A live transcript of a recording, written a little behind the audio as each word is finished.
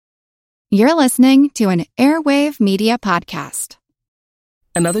You're listening to an Airwave Media Podcast.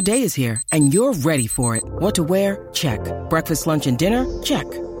 Another day is here, and you're ready for it. What to wear? Check. Breakfast, lunch, and dinner? Check.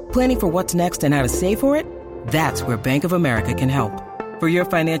 Planning for what's next and how to save for it? That's where Bank of America can help. For your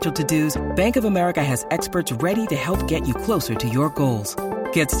financial to-dos, Bank of America has experts ready to help get you closer to your goals.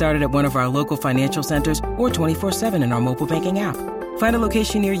 Get started at one of our local financial centers or 24/7 in our mobile banking app. Find a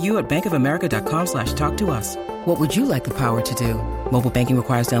location near you at bankofamerica.com/talktous. What would you like the power to do? Mobile banking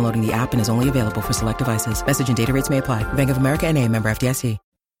requires downloading the app and is only available for select devices. Message and data rates may apply. Bank of America N.A., member FDIC.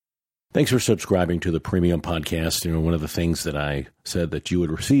 Thanks for subscribing to the Premium Podcast. You know, one of the things that I said that you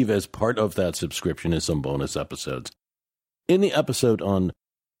would receive as part of that subscription is some bonus episodes. In the episode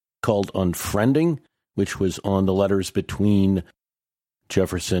called Unfriending, which was on the letters between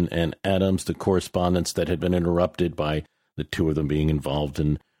Jefferson and Adams, the correspondence that had been interrupted by the two of them being involved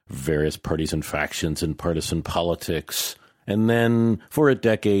in various parties and factions and partisan politics, and then for a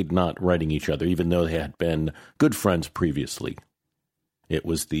decade not writing each other, even though they had been good friends previously. It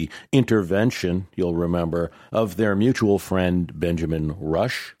was the intervention, you'll remember, of their mutual friend Benjamin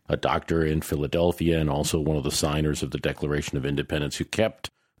Rush, a doctor in Philadelphia and also one of the signers of the Declaration of Independence, who kept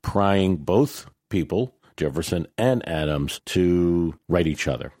prying both people, Jefferson and Adams, to write each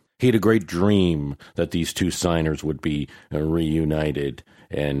other. He had a great dream that these two signers would be reunited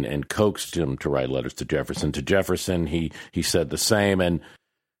and coaxed him to write letters to Jefferson. To Jefferson, he said the same, and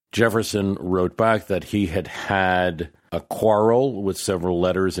Jefferson wrote back that he had had a quarrel with several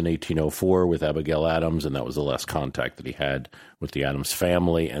letters in 1804 with Abigail Adams, and that was the last contact that he had with the Adams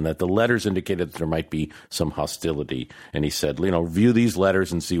family, and that the letters indicated that there might be some hostility. And he said, view these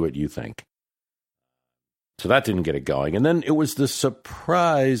letters and see what you think. So that didn't get it going. And then it was the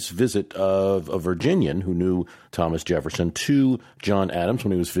surprise visit of a Virginian who knew Thomas Jefferson to John Adams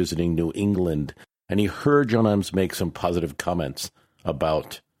when he was visiting New England. And he heard John Adams make some positive comments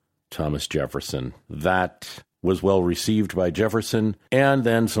about Thomas Jefferson. That was well received by Jefferson, and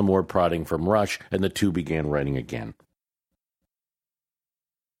then some more prodding from Rush, and the two began writing again.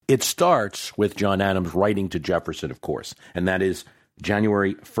 It starts with John Adams writing to Jefferson, of course, and that is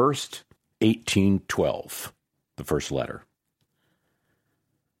January 1st, 1812, the first letter.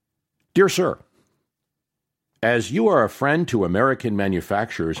 Dear Sir, as you are a friend to American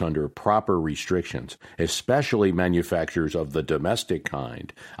manufacturers under proper restrictions, especially manufacturers of the domestic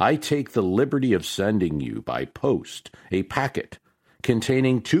kind, I take the liberty of sending you by post a packet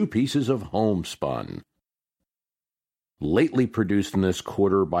containing 2 pieces of homespun, lately produced in this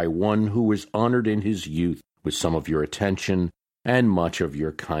quarter by one who was honored in his youth with some of your attention and much of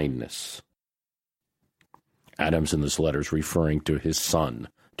your kindness. Adams in this letter is referring to his son,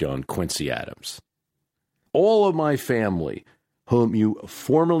 John Quincy Adams. All of my family, whom you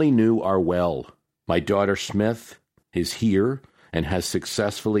formerly knew, are well. My daughter Smith is here and has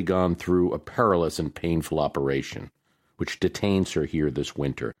successfully gone through a perilous and painful operation, which detains her here this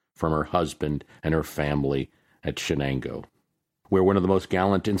winter from her husband and her family at Shenango, where one of the most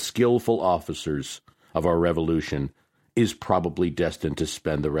gallant and skillful officers of our Revolution is probably destined to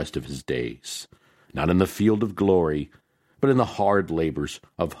spend the rest of his days, not in the field of glory, but in the hard labors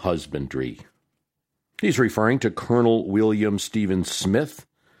of husbandry. He's referring to Colonel William Stephen Smith,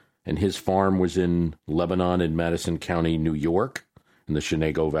 and his farm was in Lebanon in Madison County, New York, in the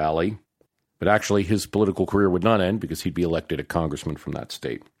Shenango Valley. But actually, his political career would not end because he'd be elected a congressman from that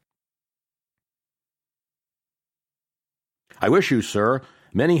state. I wish you, sir,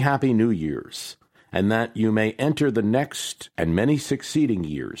 many happy New Years, and that you may enter the next and many succeeding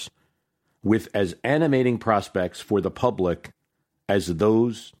years with as animating prospects for the public as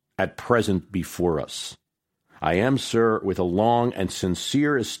those at present before us. I am, sir, with a long and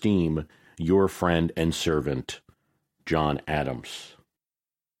sincere esteem, your friend and servant, John Adams.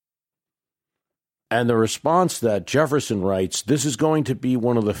 And the response that Jefferson writes, this is going to be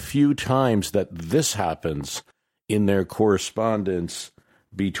one of the few times that this happens in their correspondence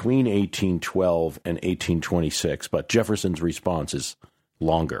between 1812 and 1826, but Jefferson's response is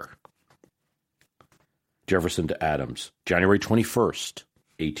longer. Jefferson to Adams, January 21st,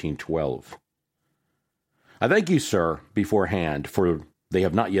 1812. I thank you, sir, beforehand, for they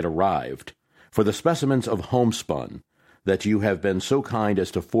have not yet arrived, for the specimens of homespun that you have been so kind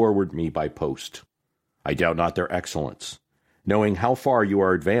as to forward me by post. I doubt not their excellence, knowing how far you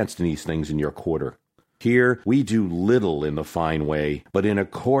are advanced in these things in your quarter. Here we do little in the fine way, but in a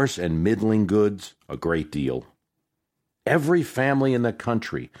coarse and middling goods, a great deal. Every family in the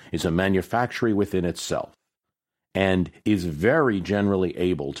country is a manufactory within itself, and is very generally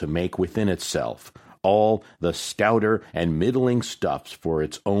able to make within itself all the stouter and middling stuffs for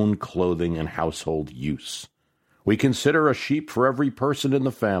its own clothing and household use, We consider a sheep for every person in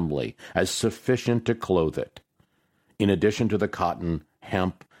the family as sufficient to clothe it, in addition to the cotton,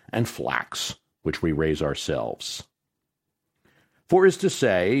 hemp, and flax, which we raise ourselves. For is to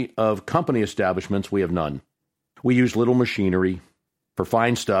say, of company establishments we have none. We use little machinery. For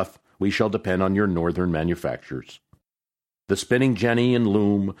fine stuff, we shall depend on your northern manufacturers. The spinning jenny and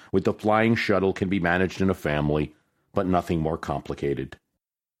loom with the flying shuttle can be managed in a family, but nothing more complicated.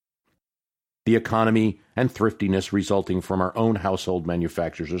 The economy and thriftiness resulting from our own household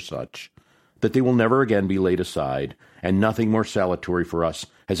manufactures are such that they will never again be laid aside, and nothing more salutary for us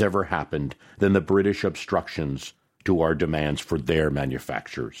has ever happened than the British obstructions to our demands for their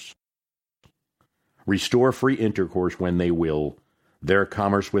manufactures. Restore free intercourse when they will, their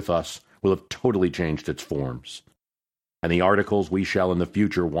commerce with us will have totally changed its forms, and the articles we shall in the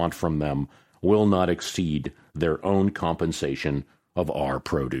future want from them will not exceed their own compensation of our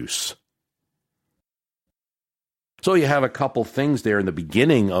produce. So you have a couple things there in the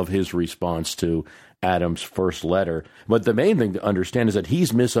beginning of his response to Adam's first letter. But the main thing to understand is that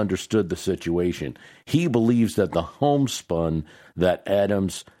he's misunderstood the situation. He believes that the homespun that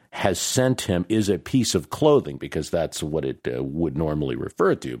Adams has sent him is a piece of clothing, because that's what it would normally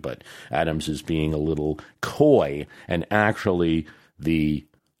refer to. But Adams is being a little coy, and actually the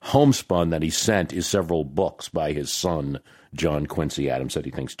homespun that he sent is several books by his son, John Quincy Adams, that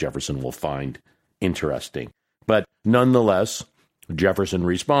he thinks Jefferson will find interesting. But nonetheless, Jefferson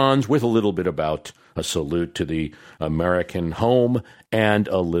responds with a little bit about a salute to the American home and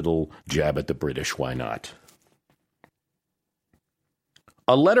a little jab at the British. Why not?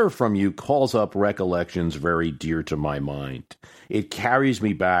 A letter from you calls up recollections very dear to my mind. It carries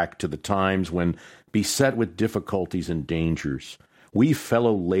me back to the times when, beset with difficulties and dangers, we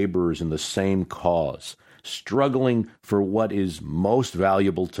fellow laborers in the same cause, struggling for what is most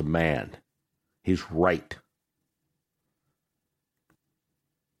valuable to man, his right.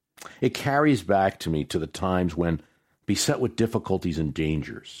 It carries back to me to the times when, beset with difficulties and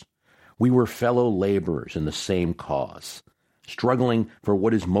dangers, we were fellow laborers in the same cause, struggling for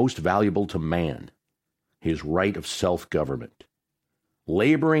what is most valuable to man, his right of self-government,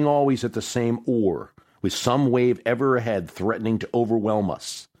 laboring always at the same oar, with some wave ever ahead threatening to overwhelm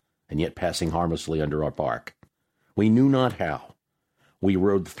us, and yet passing harmlessly under our bark. We knew not how. We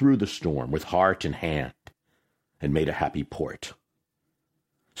rode through the storm with heart and hand, and made a happy port.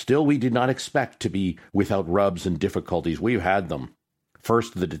 Still, we did not expect to be without rubs and difficulties. We've had them.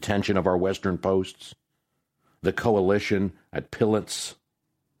 First, the detention of our western posts, the coalition at Pilance,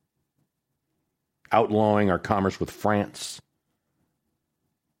 outlawing our commerce with France,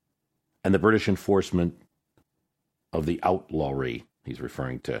 and the British enforcement of the outlawry. He's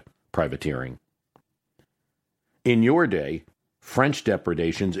referring to privateering. In your day, French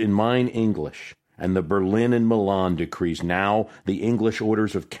depredations, in mine English, and the Berlin and Milan decrees, now the English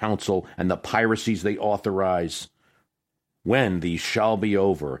orders of council and the piracies they authorize. When these shall be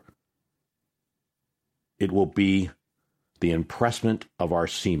over, it will be the impressment of our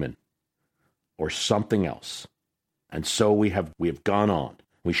seamen, or something else. And so we have gone on.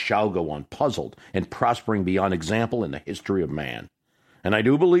 We shall go on, puzzled and prospering beyond example in the history of man. And I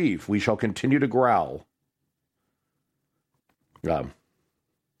do believe we shall continue to growl.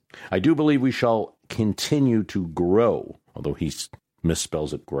 I do believe we shall continue to grow, although he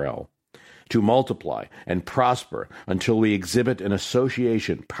misspells it growl, to multiply and prosper until we exhibit an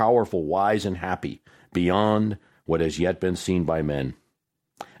association powerful, wise, and happy beyond what has yet been seen by men.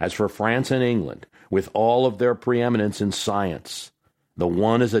 As for France and England, with all of their preeminence in science, the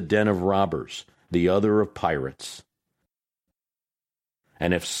one is a den of robbers, the other of pirates.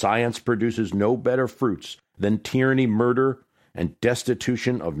 And if science produces no better fruits than tyranny, murder, and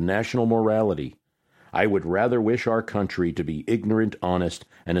destitution of national morality, I would rather wish our country to be ignorant, honest,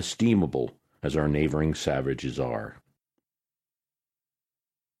 and esteemable as our neighboring savages are.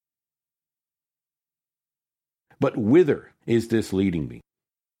 But whither is this leading me?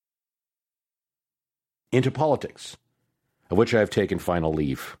 Into politics, of which I have taken final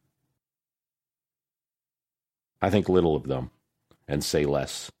leave. I think little of them, and say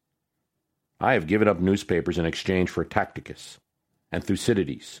less. I have given up newspapers in exchange for Tacitus and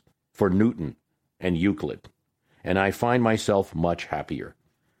Thucydides, for Newton and Euclid, and I find myself much happier.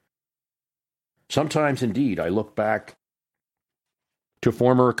 Sometimes, indeed, I look back to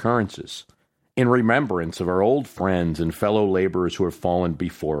former occurrences in remembrance of our old friends and fellow laborers who have fallen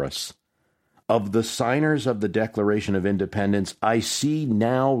before us. Of the signers of the Declaration of Independence, I see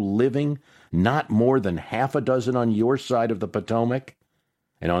now living not more than half a dozen on your side of the Potomac,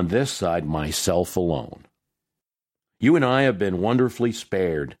 and on this side myself alone. You and I have been wonderfully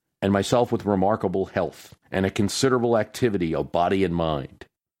spared and myself with remarkable health and a considerable activity of body and mind.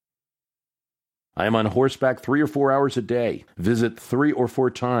 I am on horseback 3 or 4 hours a day, visit 3 or 4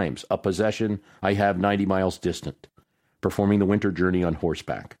 times a possession I have 90 miles distant, performing the winter journey on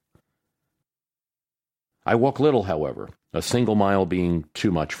horseback. I walk little, however, a single mile being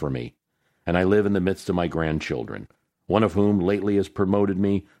too much for me, and I live in the midst of my grandchildren, one of whom lately has promoted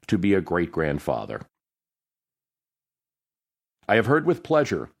me to be a great-grandfather. I have heard with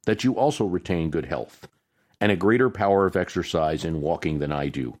pleasure that you also retain good health, and a greater power of exercise in walking than I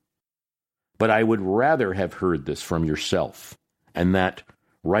do. But I would rather have heard this from yourself, and that,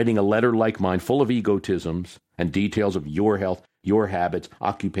 writing a letter like mine full of egotisms and details of your health, your habits,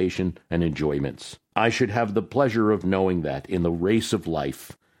 occupation, and enjoyments, I should have the pleasure of knowing that, in the race of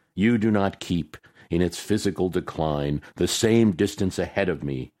life, you do not keep, in its physical decline, the same distance ahead of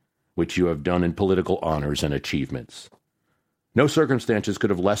me which you have done in political honors and achievements. No circumstances could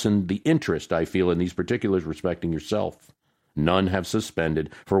have lessened the interest I feel in these particulars respecting yourself. None have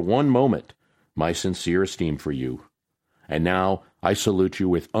suspended, for one moment, my sincere esteem for you. And now I salute you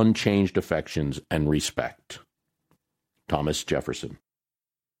with unchanged affections and respect. Thomas Jefferson.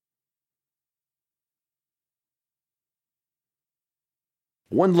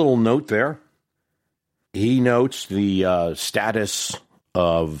 One little note there. He notes the status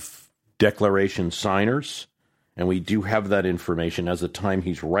of declaration signers, and we do have that information as the time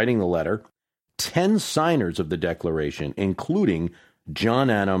he's writing the letter. 10 signers of the Declaration, including John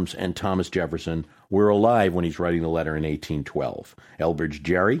Adams and Thomas Jefferson, were alive when he's writing the letter in 1812. Elbridge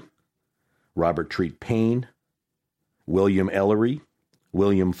Gerry, Robert Treat Paine, William Ellery,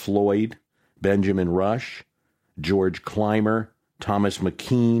 William Floyd, Benjamin Rush, George Clymer, Thomas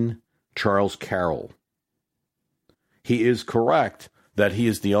McKean, Charles Carroll. He is correct that he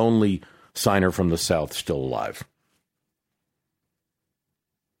is the only signer from the South still alive.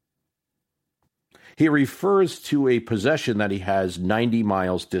 He refers to a possession that he has 90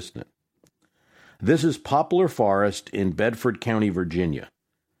 miles distant. This is Poplar Forest in Bedford County, Virginia.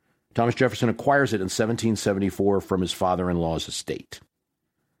 Thomas Jefferson acquires it in 1774 from his father-in-law's estate.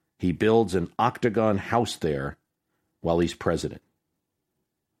 He builds an octagon house there while he's president.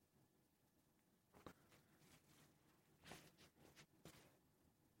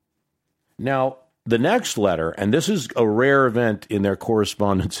 Now, the next letter, and this is a rare event in their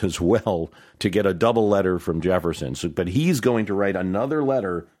correspondence as well, to get a double letter from Jefferson. But he's going to write another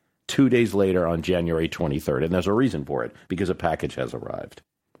letter 2 days later on January 23rd, and there's a reason for it, because a package has arrived.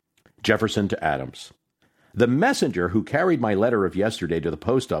 Jefferson to Adams. The messenger who carried my letter of yesterday to the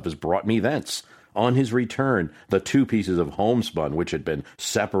post office brought me thence, on his return, the 2 pieces of homespun which had been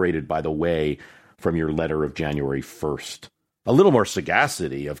separated by the way from your letter of January 1st. A little more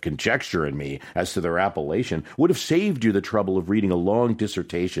sagacity of conjecture in me as to their appellation would have saved you the trouble of reading a long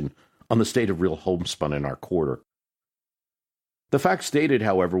dissertation on the state of real homespun in our quarter. The fact stated,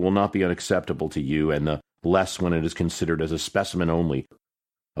 however, will not be unacceptable to you, and the less when it is considered as a specimen only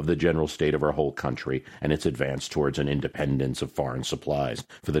of the general state of our whole country and its advance towards an independence of foreign supplies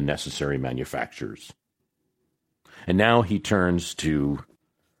for the necessary manufactures. And now he turns to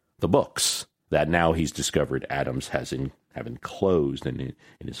the books that now he's discovered Adams has have enclosed in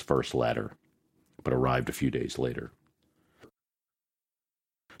his first letter, but arrived a few days later.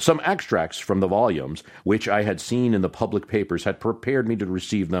 Some extracts from the volumes, which I had seen in the public papers, had prepared me to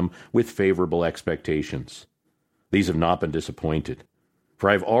receive them with favorable expectations. These have not been disappointed, for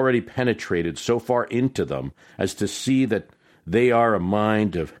I have already penetrated so far into them as to see that they are a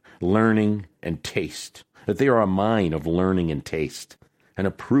mind of learning and taste, and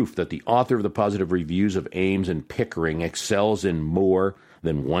a proof that the author of the positive reviews of Ames and Pickering excels in more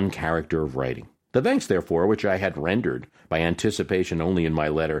than one character of writing. The thanks, therefore, which I had rendered by anticipation only in my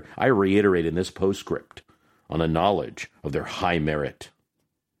letter, I reiterate in this postscript, on the knowledge of their high merit,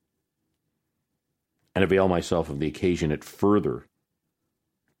 and avail myself of the occasion it furnishes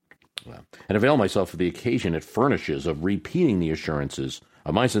of repeating the assurances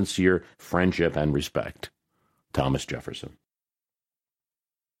of my sincere friendship and respect. Thomas Jefferson.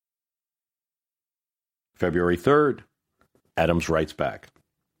 February 3rd, Adams writes back.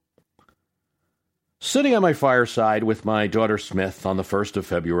 Sitting at my fireside with my daughter Smith on the 1st of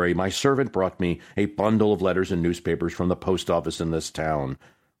February, my servant brought me a bundle of letters and newspapers from the post office in this town.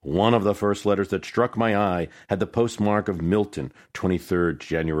 One of the first letters that struck my eye had the postmark of Milton, 23rd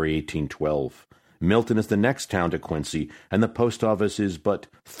January 1812. Milton is the next town to Quincy, and the post office is but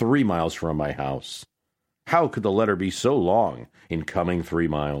 3 miles from my house. How could the letter be so long in coming 3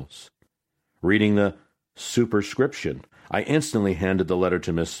 miles? Reading the superscription, I instantly handed the letter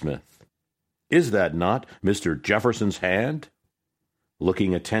to Miss Smith. Is that not Mr. Jefferson's hand?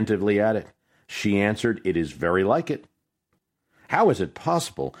 Looking attentively at it, she answered, "It is very like it." How is it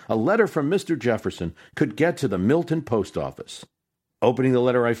possible a letter from Mr. Jefferson could get to the Milton post office? Opening the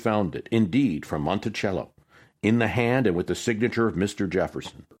letter, I found it, indeed, from Monticello, in the hand and with the signature of Mr.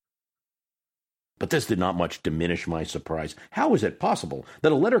 Jefferson. But this did not much diminish my surprise. How is it possible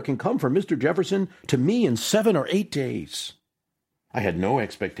that a letter can come from Mr. Jefferson to me in 7 or 8 days? I had no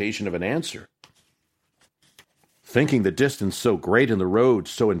expectation of an answer. Thinking the distance so great and the road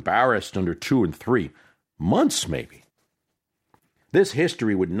so embarrassed under 2 and 3 months, maybe. This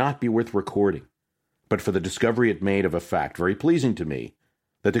history would not be worth recording, but for the discovery it made of a fact very pleasing to me,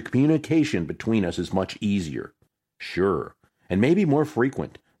 that the communication between us is much easier, surer, and maybe more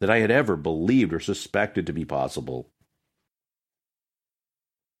frequent than I had ever believed or suspected to be possible.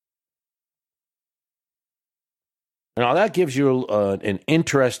 Now that gives you an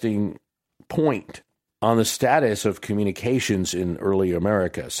interesting point on the status of communications in early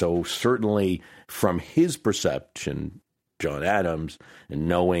America. So certainly from his perception, John Adams, and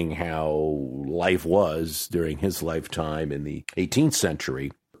knowing how life was during his lifetime in the 18th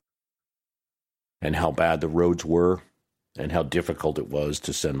century, and how bad the roads were, and how difficult it was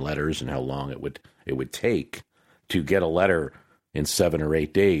to send letters, and how long it would take to get a letter in 7 or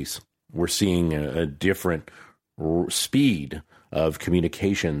 8 days, we're seeing a different speed of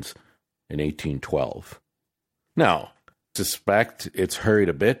communications in 1812. Now, suspect it's hurried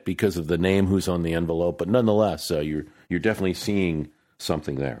a bit because of the name who's on the envelope, but nonetheless, you're definitely seeing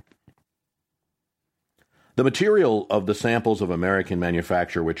something there. The material of the samples of American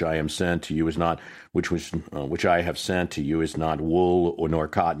manufacture which I have sent to you is not wool or nor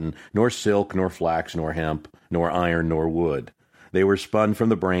cotton, nor silk, nor flax, nor hemp, nor iron, nor wood. They were spun from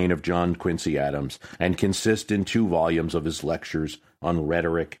the brain of John Quincy Adams and consist in 2 volumes of his lectures on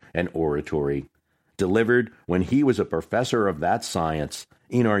rhetoric and oratory, delivered when he was a professor of that science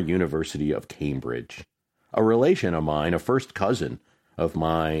in our University of Cambridge. A relation of mine, a first cousin of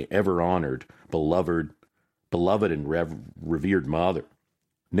my ever-honored, beloved and revered mother,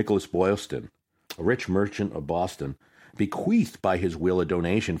 Nicholas Boylston, a rich merchant of Boston, bequeathed by his will a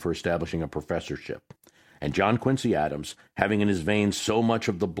donation for establishing a professorship. And John Quincy Adams, having in his veins so much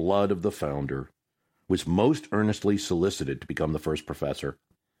of the blood of the founder, was most earnestly solicited to become the first professor.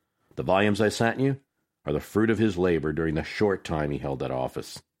 The volumes I sent you are the fruit of his labor during the short time he held that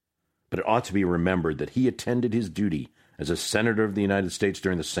office. But it ought to be remembered that he attended his duty as a senator of the United States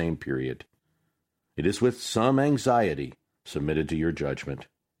during the same period. It is with some anxiety submitted to your judgment.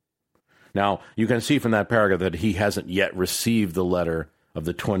 Now, you can see from that paragraph that he hasn't yet received the letter of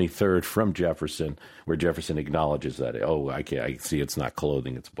the 23rd from Jefferson, where Jefferson acknowledges that, I see it's not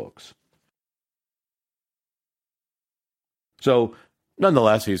clothing, it's books. So,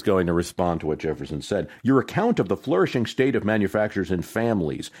 nonetheless, he's going to respond to what Jefferson said. Your account of the flourishing state of manufactures and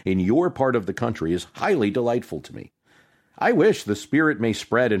families in your part of the country is highly delightful to me. I wish the spirit may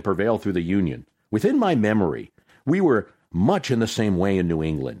spread and prevail through the Union. Within my memory, we were much in the same way in New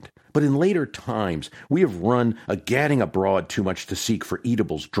England, but in later times we have run a gadding abroad too much to seek for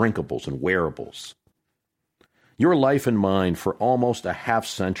eatables, drinkables, and wearables. Your life and mine for almost a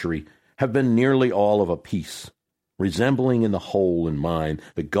half-century have been nearly all of a piece, resembling in the whole in mine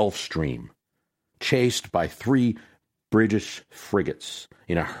the Gulf Stream, chased by 3 British frigates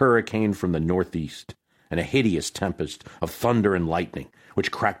in a hurricane from the northeast, and a hideous tempest of thunder and lightning,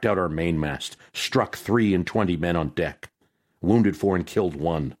 which cracked out our mainmast, struck 23 men on deck, wounded 4 and killed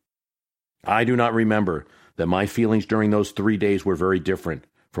 1. I do not remember that my feelings during those 3 days were very different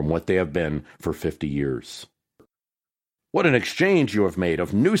from what they have been for 50 years. What an exchange you have made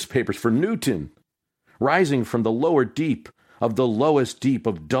of newspapers for Newton, rising from the lower deep of the lowest deep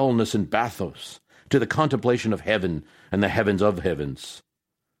of dullness and bathos to the contemplation of heaven and the heavens of heavens.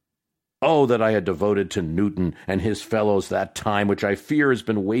 Oh, that I had devoted to Newton and his fellows that time which I fear has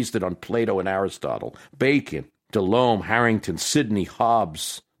been wasted on Plato and Aristotle, Bacon, Delome, Harrington, Sidney,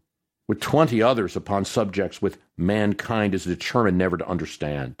 Hobbes, with 20 others upon subjects which mankind is determined never to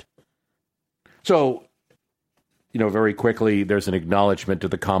understand. So, very quickly, there's an acknowledgement to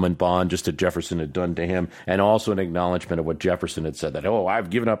the common bond just as Jefferson had done to him, and also an acknowledgement of what Jefferson had said, that, I've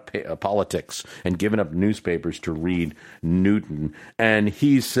given up politics and given up newspapers to read Newton. And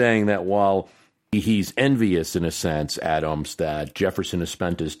he's saying that while he's envious, in a sense, Adams, that Jefferson has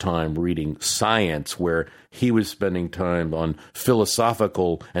spent his time reading science, where he was spending time on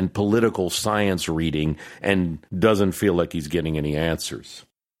philosophical and political science reading and doesn't feel like he's getting any answers.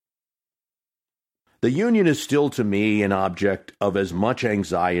 The Union is still to me an object of as much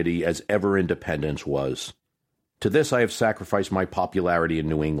anxiety as ever independence was. To this I have sacrificed my popularity in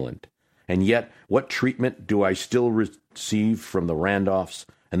New England, And yet, what treatment do I still receive from the Randolphs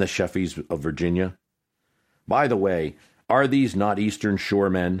and the Sheffys of Virginia? By the way, are these not Eastern Shore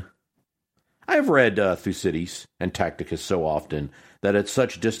men? I have read Thucydides and Tacitus so often that at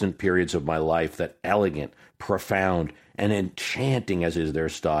such distant periods of my life that elegant, profound, and enchanting as is their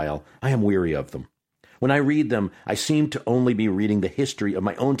style, I am weary of them. When I read them, I seem to only be reading the history of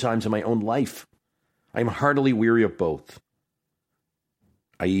my own times and my own life. I am heartily weary of both,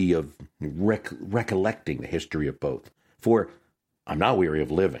 i.e. of recollecting the history of both, for I'm not weary of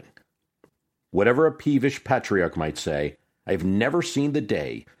living. Whatever a peevish patriarch might say, I have never seen the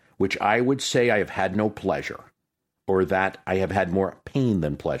day which I would say I have had no pleasure, or that I have had more pain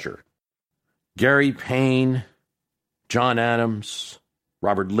than pleasure. Gary Payne, John Adams,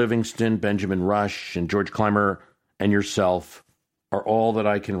 Robert Livingston, Benjamin Rush, and George Clymer, and yourself are all that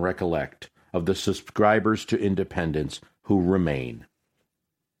I can recollect of the subscribers to independence who remain.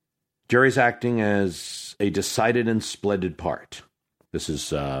 Jerry's acting as a decided and splendid part. This is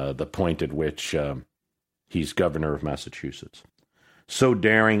the point at which he's governor of Massachusetts. So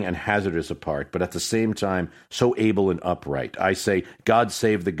daring and hazardous a part, but at the same time so able and upright. I say, God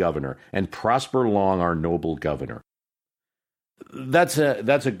save the governor, and prosper long our noble governor. That's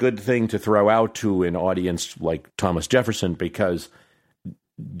a good thing to throw out to an audience like Thomas Jefferson, because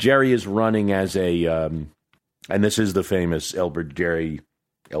Jerry is running as a, and this is the famous Elbridge Gerry,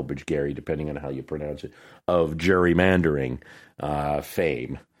 depending on how you pronounce it, of gerrymandering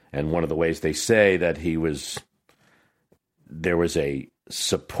fame. And one of the ways they say that there was a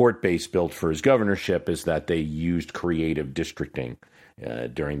support base built for his governorship is that they used creative districting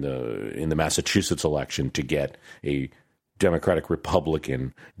in the Massachusetts election to get a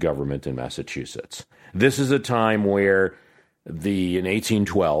Democratic-Republican government in Massachusetts. This is a time where in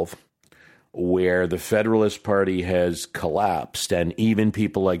 1812, where the Federalist Party has collapsed, and even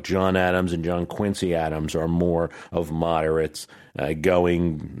people like John Adams and John Quincy Adams are more of moderates,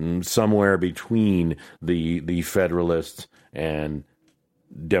 going somewhere between the Federalists and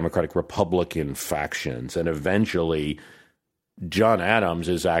Democratic-Republican factions. And eventually, John Adams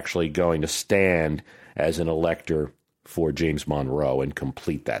is actually going to stand as an elector for James Monroe and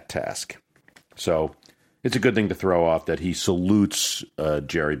complete that task. So it's a good thing to throw off that he salutes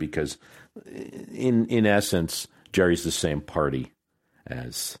Jerry, because in essence, Jerry's the same party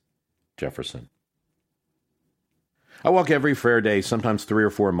as Jefferson. I walk every fair day, sometimes 3 or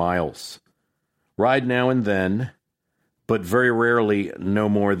 4 miles. Ride now and then, but very rarely no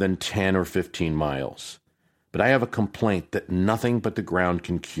more than 10 or 15 miles. But I have a complaint that nothing but the ground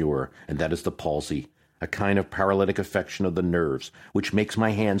can cure, and that is the palsy, a kind of paralytic affection of the nerves, which makes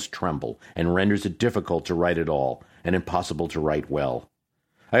my hands tremble and renders it difficult to write at all, and impossible to write well.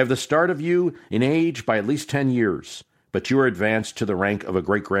 I have the start of you in age by at least 10 years, but you are advanced to the rank of a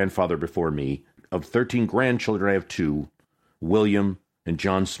great-grandfather before me. Of 13 grandchildren, I have 2, William and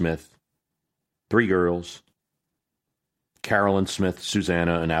John Smith, 3 girls, Carolyn Smith,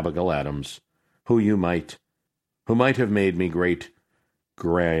 Susanna, and Abigail Adams, who might have made me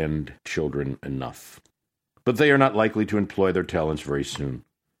great-grandchildren enough. But they are not likely to employ their talents very soon.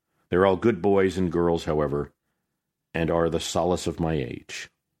 They are all good boys and girls, however, and are the solace of my age.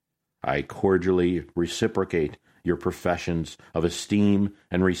 I cordially reciprocate your professions of esteem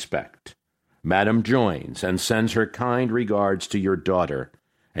and respect. Madam joins and sends her kind regards to your daughter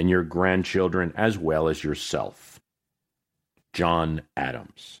and your grandchildren as well as yourself. John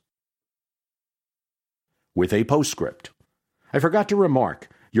Adams. With a postscript. I forgot to remark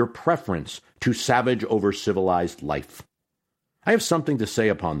your preference to savage over civilized life. I have something to say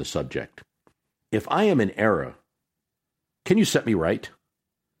upon the subject. If I am in error, can you set me right?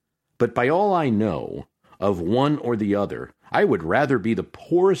 But by all I know of one or the other, I would rather be the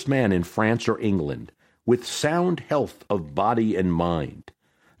poorest man in France or England, with sound health of body and mind,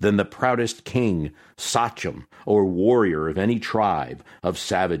 than the proudest king, sachem, or warrior of any tribe of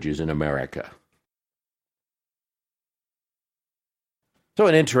savages in America. So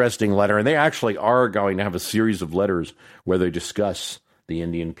an interesting letter, and they actually are going to have a series of letters where they discuss the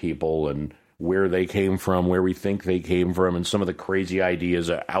Indian people and where they came from, where we think they came from, and some of the crazy ideas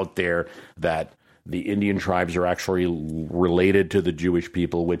out there that the Indian tribes are actually related to the Jewish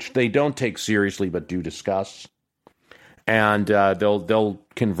people, which they don't take seriously but do discuss. And they'll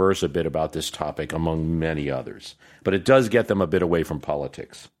converse a bit about this topic among many others. But it does get them a bit away from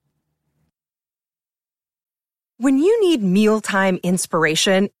politics. When you need mealtime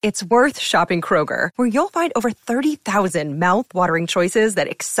inspiration, it's worth shopping Kroger, where you'll find over 30,000 mouth-watering choices that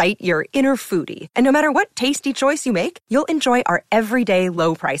excite your inner foodie. And no matter what tasty choice you make, you'll enjoy our everyday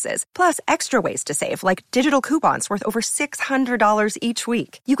low prices, plus extra ways to save, like digital coupons worth over $600 each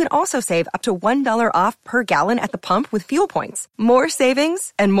week. You can also save up to $1 off per gallon at the pump with fuel points. More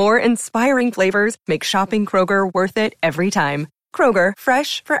savings and more inspiring flavors make shopping Kroger worth it every time. Kroger,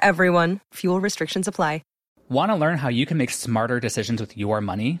 fresh for everyone. Fuel restrictions apply. Want to learn how you can make smarter decisions with your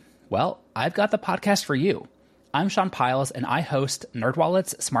money? Well, I've got the podcast for you. I'm Sean Piles, and I host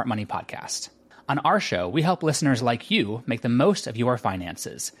NerdWallet's Smart Money Podcast. On our show, we help listeners like you make the most of your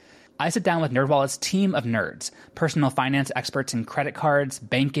finances. I sit down with NerdWallet's team of nerds, personal finance experts in credit cards,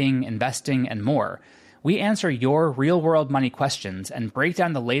 banking, investing, and more. We answer your real-world money questions and break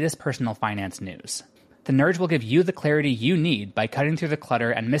down the latest personal finance news. The nerds will give you the clarity you need by cutting through the clutter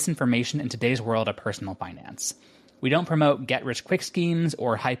and misinformation in today's world of personal finance. We don't promote get-rich-quick schemes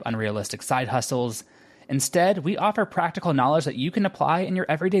or hype unrealistic side hustles. Instead, we offer practical knowledge that you can apply in your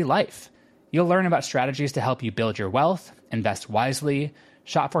everyday life. You'll learn about strategies to help you build your wealth, invest wisely,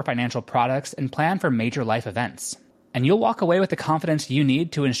 shop for financial products, and plan for major life events. And you'll walk away with the confidence you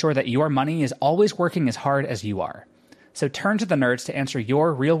need to ensure that your money is always working as hard as you are. So turn to the nerds to answer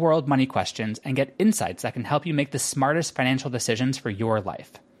your real-world money questions and get insights that can help you make the smartest financial decisions for your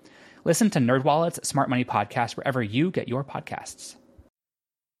life. Listen to NerdWallet's Smart Money Podcast wherever you get your podcasts.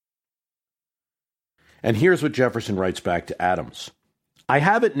 And here's what Jefferson writes back to Adams. I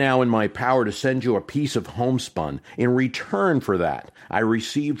have it now in my power to send you a piece of homespun. In return for that, I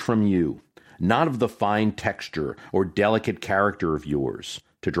received from you, not of the fine texture or delicate character of yours,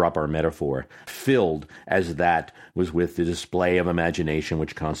 to drop our metaphor, filled as that was with the display of imagination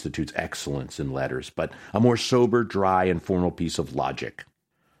which constitutes excellence in letters, but a more sober, dry, and formal piece of logic.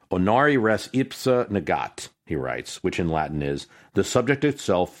 Honari res ipsa negat, he writes, which in Latin is, the subject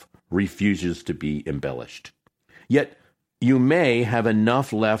itself refuses to be embellished. Yet you may have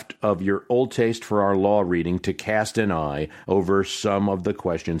enough left of your old taste for our law reading to cast an eye over some of the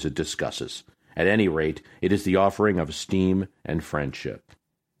questions it discusses. At any rate, it is the offering of esteem and friendship.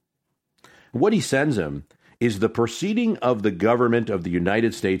 What he sends him is the proceeding of the government of the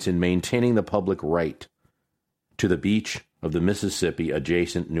United States in maintaining the public right to the beach of the Mississippi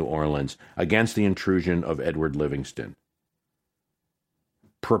adjacent New Orleans against the intrusion of Edward Livingston,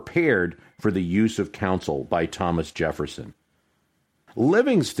 prepared for the use of counsel by Thomas Jefferson.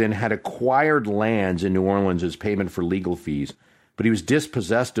 Livingston had acquired lands in New Orleans as payment for legal fees, but he was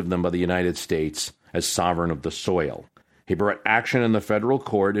dispossessed of them by the United States as sovereign of the soil. He brought action in the federal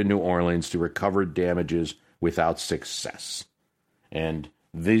court in New Orleans to recover damages without success. And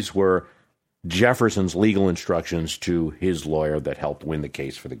these were Jefferson's legal instructions to his lawyer that helped win the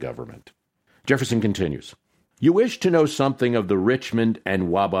case for the government. Jefferson continues, you wish to know something of the Richmond and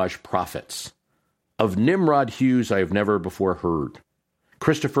Wabash prophets. Of Nimrod Hughes I have never before heard.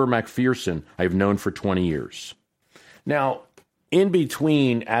 Christopher McPherson I have known for 20 years. Now, in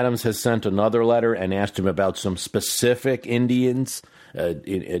between, Adams has sent another letter and asked him about some specific Indians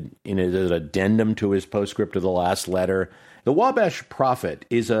in an addendum to his postscript of the last letter. The Wabash prophet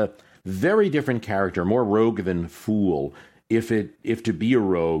is a very different character, more rogue than fool, if to be a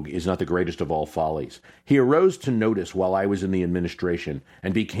rogue is not the greatest of all follies. He arose to notice while I was in the administration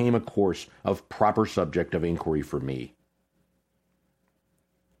and became a course of proper subject of inquiry for me.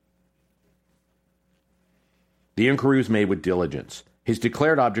 The inquiry was made with diligence. His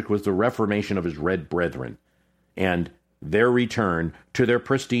declared object was the reformation of his red brethren and their return to their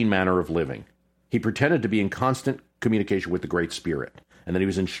pristine manner of living. He pretended to be in constant communication with the Great Spirit, and that he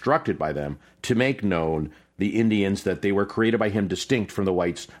was instructed by them to make known the Indians that they were created by him distinct from the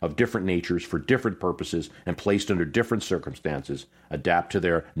whites of different natures for different purposes and placed under different circumstances, adapt to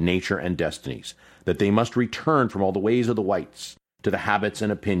their nature and destinies, that they must return from all the ways of the whites to the habits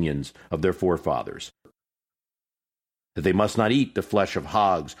and opinions of their forefathers, that they must not eat the flesh of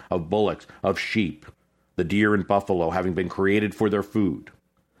hogs, of bullocks, of sheep, the deer and buffalo having been created for their food.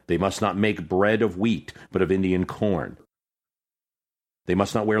 They must not make bread of wheat, but of Indian corn. They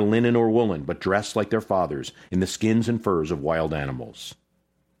must not wear linen or woolen, but dress like their fathers in the skins and furs of wild animals.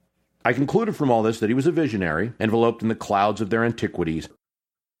 I concluded from all this that he was a visionary, enveloped in the clouds of their antiquities,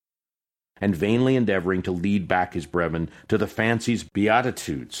 and vainly endeavoring to lead back his brethren to the fancies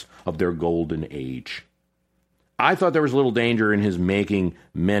beatitudes of their golden age. I thought there was little danger in his making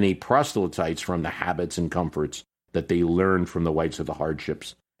many proselytes from the habits and comforts that they learned from the whites of the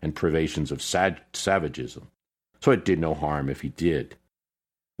hardships and privations of savagism. So it did no harm if he did.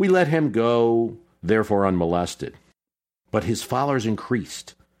 We let him go, therefore unmolested. But his followers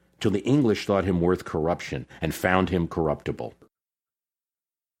increased, till the English thought him worth corruption and found him corruptible.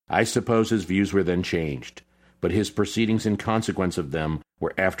 I suppose his views were then changed, but his proceedings in consequence of them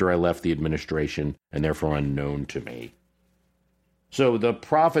were after I left the administration and therefore unknown to me. So the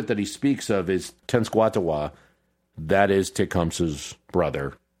prophet that he speaks of is Tenskwatawa, that is Tecumseh's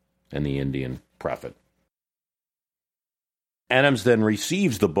brother and the Indian prophet. Adams then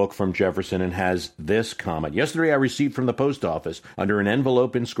receives the book from Jefferson and has this comment. Yesterday I received from the post office, under an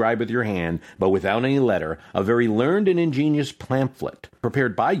envelope inscribed with your hand, but without any letter, a very learned and ingenious pamphlet,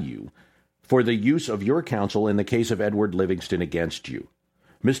 prepared by you, for the use of your counsel in the case of Edward Livingston against you.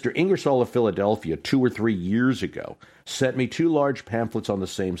 Mr. Ingersoll of Philadelphia, 2 or 3 years ago, sent me 2 large pamphlets on the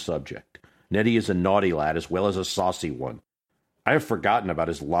same subject. Neddy is a naughty lad as well as a saucy one. I have forgotten about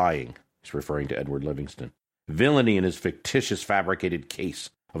his lying, he's referring to Edward Livingston, villainy in his fictitious fabricated case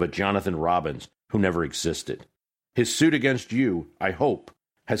of a Jonathan Robbins who never existed. His suit against you, I hope,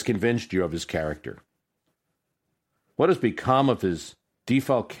 has convinced you of his character. What has become of his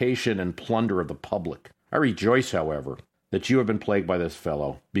defalcation and plunder of the public? I rejoice, however, that you have been plagued by this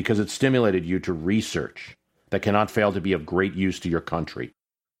fellow, because it stimulated you to research that cannot fail to be of great use to your country.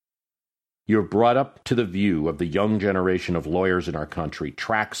 You have brought up to the view of the young generation of lawyers in our country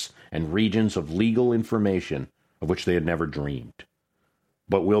tracts and regions of legal information of which they had never dreamed,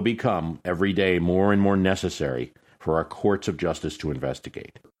 but will become every day more and more necessary for our courts of justice to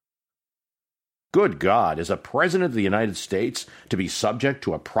investigate. Good God, is a president of the United States to be subject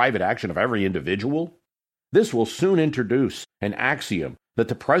to a private action of every individual? This will soon introduce an axiom that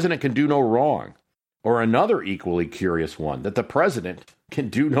the president can do no wrong, or another equally curious one, that the president can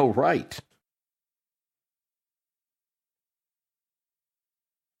do no right.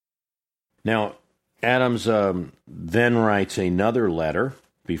 Now, Adams then writes another letter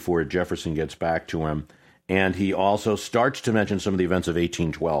before Jefferson gets back to him, and he also starts to mention some of the events of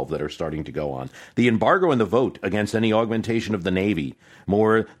 1812 that are starting to go on. The embargo and the vote against any augmentation of the Navy,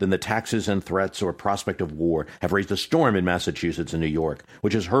 more than the taxes and threats or prospect of war, have raised a storm in Massachusetts and New York,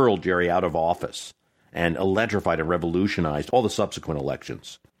 which has hurled Gerry out of office and electrified and revolutionized all the subsequent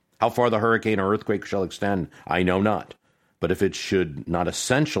elections. How far the hurricane or earthquake shall extend, I know not. But if it should not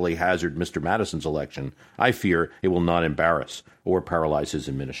essentially hazard Mr. Madison's election, I fear it will not embarrass or paralyze his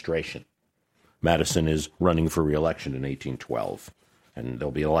administration. Madison is running for re-election in 1812, and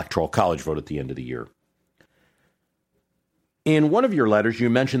there'll be an electoral college vote at the end of the year. In one of your letters,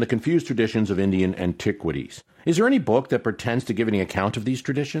 you mention the confused traditions of Indian antiquities. Is there any book that pretends to give any account of these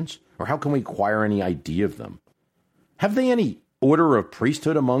traditions? Or how can we acquire any idea of them? Have they any order of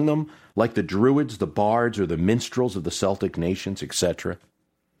priesthood among them, like the Druids, the Bards, or the minstrels of the Celtic nations, etc.?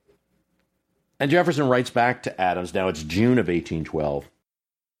 And Jefferson writes back to Adams, now it's June of 1812.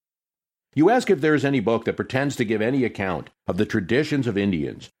 You ask if there is any book that pretends to give any account of the traditions of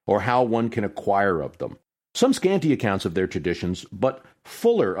Indians, or how one can acquire of them. Some scanty accounts of their traditions, but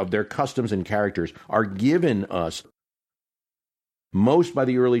fuller of their customs and characters, are given us most by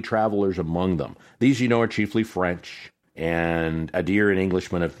the early travelers among them. These, you know, are chiefly French, and Adair and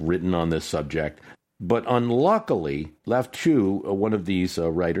Englishmen have written on this subject. But unluckily, Laftu, one of these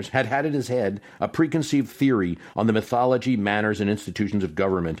writers, had in his head a preconceived theory on the mythology, manners, and institutions of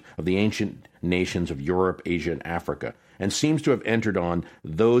government of the ancient nations of Europe, Asia, and Africa, and seems to have entered on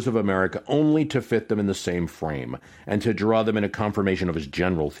those of America only to fit them in the same frame, and to draw them in a confirmation of his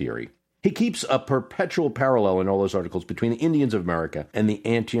general theory. He keeps a perpetual parallel in all his articles between the Indians of America and the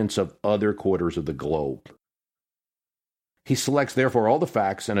Antians of other quarters of the globe. He selects, therefore, all the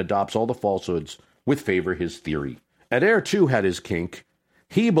facts and adopts all the falsehoods with favor his theory. Adair, too, had his kink.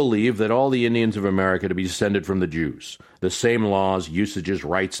 He believed that all the Indians of America to be descended from the Jews, the same laws, usages,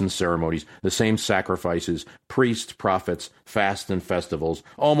 rites, and ceremonies, the same sacrifices, priests, prophets, fasts, and festivals,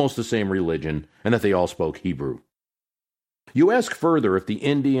 almost the same religion, and that they all spoke Hebrew. You ask further if the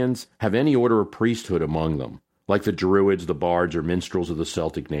Indians have any order of priesthood among them, like the Druids, the Bards, or minstrels of the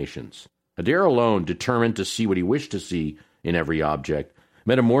Celtic nations. Adair alone, determined to see what he wished to see in every object,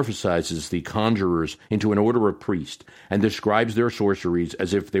 metamorphosizes the conjurers into an order of priests and describes their sorceries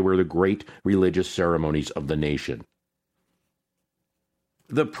as if they were the great religious ceremonies of the nation.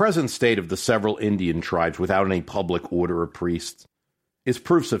 The present state of the several Indian tribes without any public order of priests is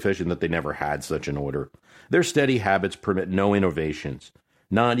proof sufficient that they never had such an order. Their steady habits permit no innovations,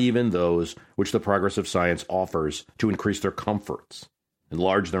 not even those which the progress of science offers to increase their comforts,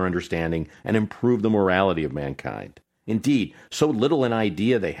 enlarge their understanding, and improve the morality of mankind. Indeed, so little an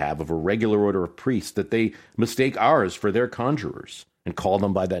idea they have of a regular order of priests that they mistake ours for their conjurers and call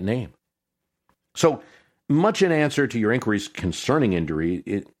them by that name. So, much in answer to your inquiries concerning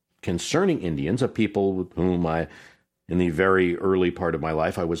Indians, a people with whom I In the very early part of my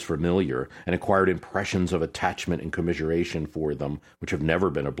life, I was familiar and acquired impressions of attachment and commiseration for them, which have never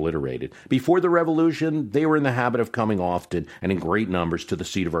been obliterated. Before the Revolution, they were in the habit of coming often and in great numbers to the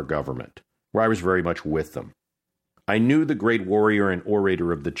seat of our government, where I was very much with them. I knew the great warrior and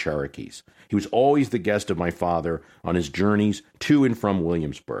orator of the Cherokees. He was always the guest of my father on his journeys to and from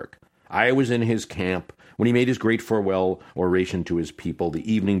Williamsburg. I was in his camp when he made his great farewell oration to his people the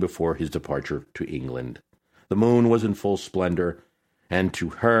evening before his departure to England. The moon was in full splendor, and to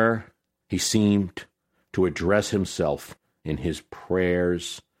her he seemed to address himself in his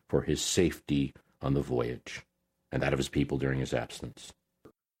prayers for his safety on the voyage, and that of his people during his absence.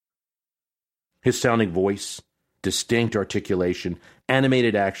 His sounding voice, distinct articulation,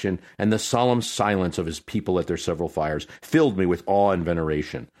 animated action, and the solemn silence of his people at their several fires filled me with awe and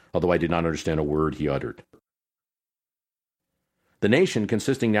veneration, although I did not understand a word he uttered. The nation,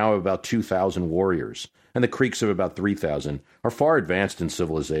 consisting now of about 2,000 warriors, and the Creeks of about 3,000, are far advanced in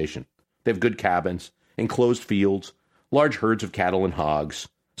civilization. They have good cabins, enclosed fields, large herds of cattle and hogs,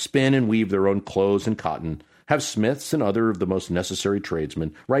 spin and weave their own clothes and cotton, have smiths and other of the most necessary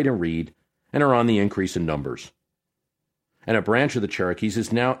tradesmen, write and read, and are on the increase in numbers. And a branch of the Cherokees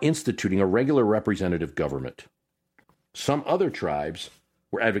is now instituting a regular representative government. Some other tribes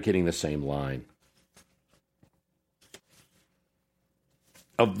were advocating the same line.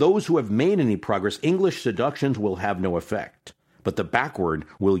 Of those who have made any progress, English seductions will have no effect, but the backward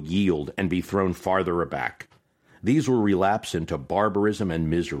will yield and be thrown farther aback. These will relapse into barbarism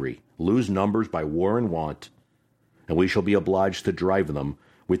and misery, lose numbers by war and want, and we shall be obliged to drive them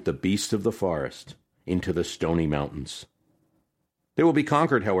with the beasts of the forest into the stony mountains. They will be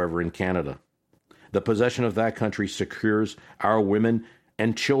conquered, however, in Canada. The possession of that country secures our women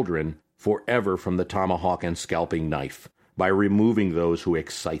and children forever from the tomahawk and scalping knife, by removing those who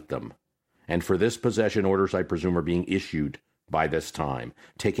excite them. And for this possession, orders, I presume, are being issued by this time,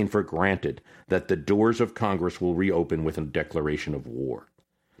 taking for granted that the doors of Congress will reopen with a declaration of war,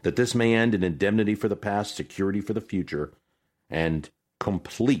 that this may end in indemnity for the past, security for the future, and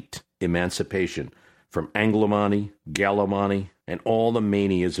complete emancipation from Anglomany, Gallomany, and all the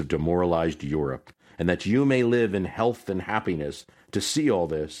manias of demoralized Europe, and that you may live in health and happiness to see all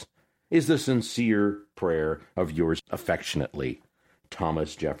this, is the sincere prayer of yours affectionately,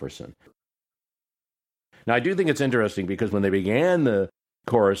 Thomas Jefferson. Now, I do think it's interesting because when they began the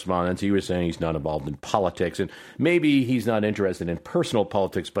correspondence, he was saying he's not involved in politics, and maybe he's not interested in personal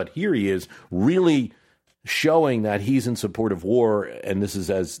politics, but here he is really showing that he's in support of war, and this is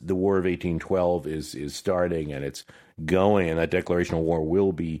as the War of 1812 is starting, and it's going, and that declaration of war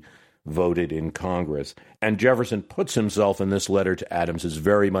will be voted in Congress. And Jefferson puts himself in this letter to Adams as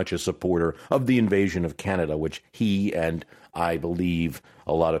very much a supporter of the invasion of Canada, which he and I believe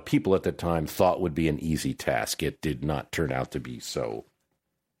a lot of people at the time thought would be an easy task. It did not turn out to be so.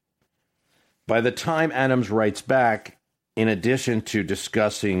 By the time Adams writes back, in addition to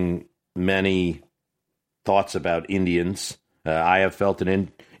discussing many thoughts about Indians, I have felt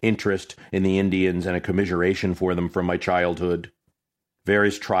an interest in the Indians and a commiseration for them from my childhood.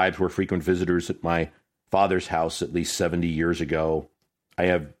 Various tribes were frequent visitors at my father's house at least 70 years ago. I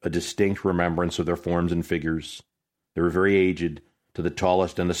have a distinct remembrance of their forms and figures. They were very aged, to the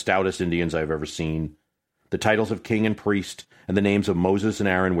tallest and the stoutest Indians I have ever seen. The titles of king and priest and the names of Moses and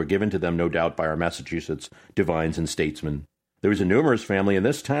Aaron were given to them, no doubt, by our Massachusetts divines and statesmen. There was a numerous family in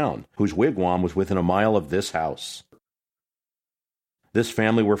this town whose wigwam was within a mile of this house. This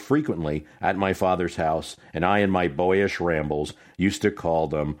family were frequently at my father's house, and I in my boyish rambles used to call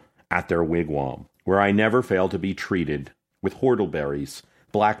them at their wigwam, where I never failed to be treated with whortleberries,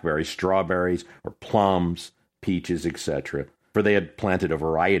 blackberries, strawberries, or plums, peaches, etc., for they had planted a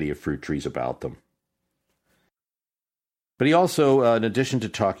variety of fruit trees about them. But he also, in addition to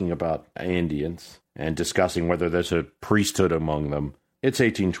talking about Indians and discussing whether there's a priesthood among them, it's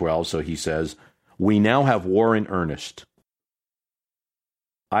 1812, so he says, "We now have war in earnest.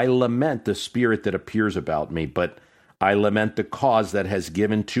 I lament the spirit that appears about me, but I lament the cause that has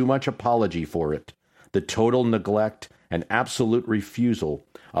given too much apology for it, the total neglect and absolute refusal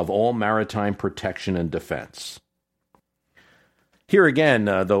of all maritime protection and defense." Here again,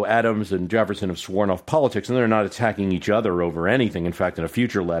 though Adams and Jefferson have sworn off politics, and they're not attacking each other over anything. In fact, in a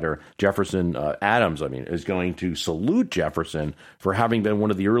future letter, Adams is going to salute Jefferson for having been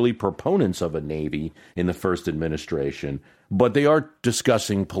one of the early proponents of a navy in the first administration. But they are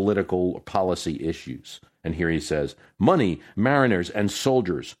discussing political policy issues. And here he says, "Money, mariners, and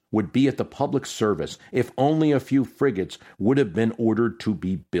soldiers would be at the public service if only a few frigates would have been ordered to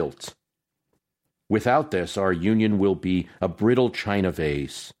be built. Without this, our union will be a brittle china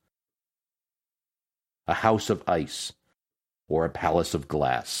vase, a house of ice, or a palace of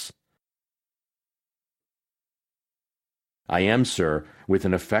glass. I am, sir, with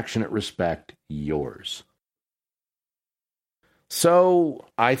an affectionate respect, yours. So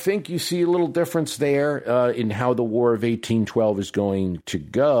I think you see a little difference there in how the War of 1812 is going to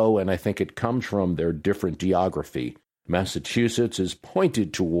go, and I think it comes from their different geography. Massachusetts is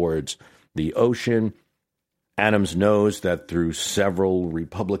pointed towards the ocean. Adams knows that through several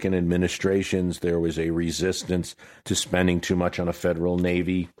Republican administrations, there was a resistance to spending too much on a federal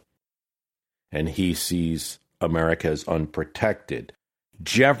navy, and he sees America as unprotected.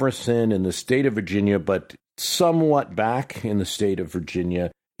 Jefferson in the state of Virginia, but somewhat back in the state of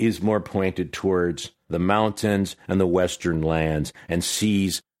Virginia, is more pointed towards the mountains and the western lands and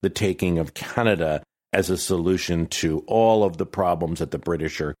sees the taking of Canada as a solution to all of the problems that the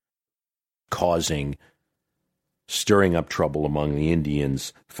British are causing, stirring up trouble among the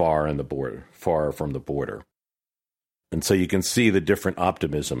Indians far from the border. And so you can see the different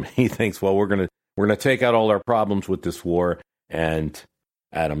optimism. He thinks, well, we're going to take out all our problems with this war, and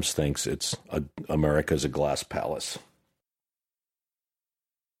Adams thinks America's a glass palace.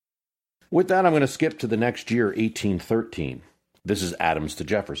 With that, I'm going to skip to the next year, 1813. This is Adams to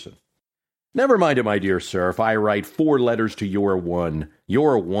Jefferson. Never mind it, my dear sir, if I write 4 letters to your 1,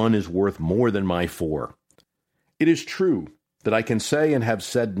 your 1 is worth more than my 4. It is true that I can say and have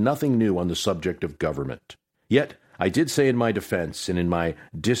said nothing new on the subject of government. Yet I did say in my defense and in my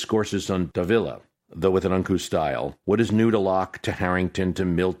discourses on Davila, though with an uncouth style, what is new to Locke, to Harrington, to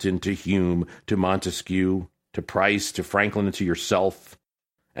Milton, to Hume, to Montesquieu, to Price, to Franklin, and to yourself,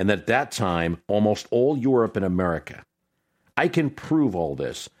 and that at that time almost all Europe and America. I can prove all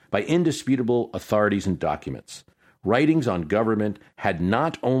this by indisputable authorities and documents. Writings on government had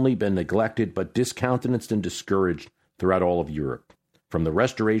not only been neglected, but discountenanced and discouraged throughout all of Europe, from the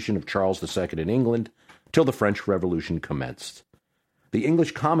restoration of Charles II in England till the French Revolution commenced. The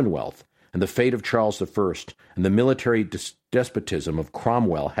English Commonwealth and the fate of Charles I and the military despotism of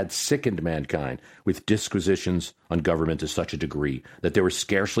Cromwell had sickened mankind with disquisitions on government to such a degree that there was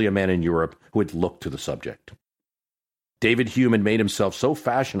scarcely a man in Europe who had looked to the subject. David Hume had made himself so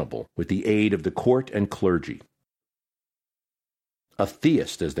fashionable with the aid of the court and clergy, a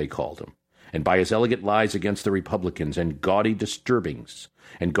theist, as they called him, and by his elegant lies against the Republicans and gaudy disturbings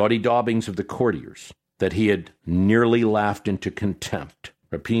and gaudy daubings of the courtiers, that he had nearly laughed into contempt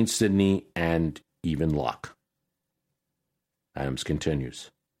Rapine, Sidney, and even Locke. Adams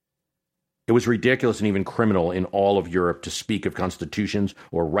continues. It was ridiculous and even criminal in all of Europe to speak of constitutions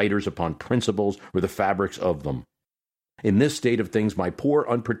or writers upon principles or the fabrics of them. In this state of things, my poor,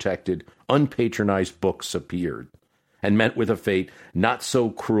 unprotected, unpatronized books appeared, and met with a fate not so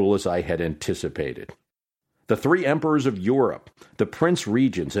cruel as I had anticipated. The 3 emperors of Europe, the prince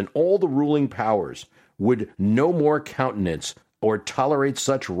regents, and all the ruling powers would no more countenance or tolerate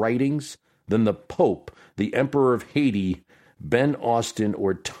such writings than the Pope, the Emperor of Haiti, Ben Austin,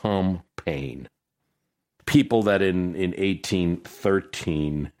 or Tom Paine. People that in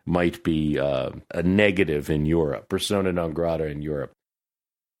 1813 might be a negative in Europe, persona non grata in Europe.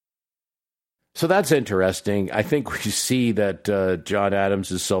 So that's interesting. I think we see that John Adams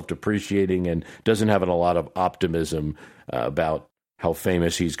is self-depreciating and doesn't have a lot of optimism about how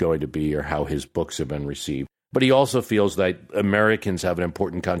famous he's going to be or how his books have been received. But he also feels that Americans have an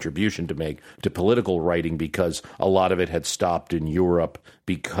important contribution to make to political writing because a lot of it had stopped in Europe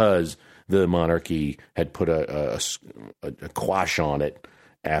because the monarchy had put a quash on it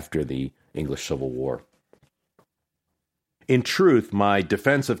after the English Civil War. In truth, my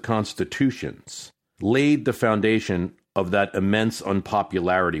defense of constitutions laid the foundation of that immense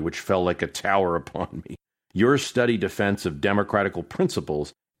unpopularity which fell like a tower upon me. Your steady defense of democratical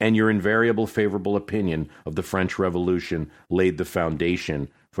principles and your invariable favorable opinion of the French Revolution laid the foundation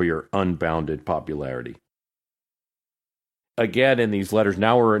for your unbounded popularity. Again, in these letters,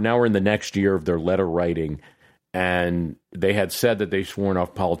 now we're in the next year of their letter writing, and they had said that they sworn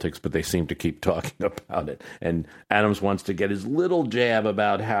off politics, but they seem to keep talking about it. And Adams wants to get his little jab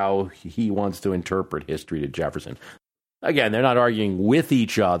about how he wants to interpret history to Jefferson. Again, they're not arguing with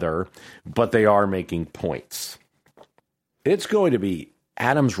each other, but they are making points. It's going to be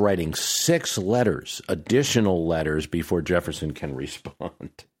Adams writing 6 letters, additional letters, before Jefferson can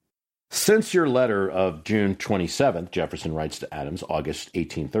respond. Since your letter of June 27th, Jefferson writes to Adams, August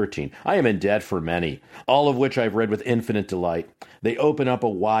 1813, I am in debt for many, all of which I've read with infinite delight. They open up a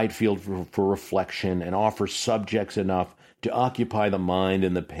wide field for reflection and offer subjects enough to occupy the mind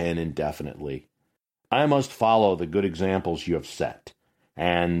and the pen indefinitely. I must follow the good examples you have set,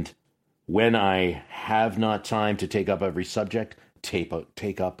 and when I have not time to take up every subject,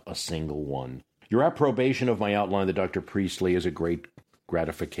 take up a single one. Your approbation of my outline of Dr. Priestley is a great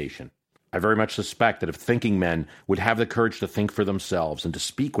gratification. I very much suspect that if thinking men would have the courage to think for themselves and to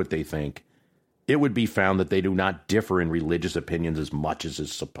speak what they think, it would be found that they do not differ in religious opinions as much as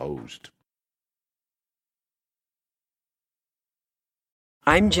is supposed.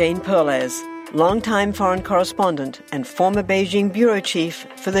 I'm Jane Perlez, longtime foreign correspondent and former Beijing bureau chief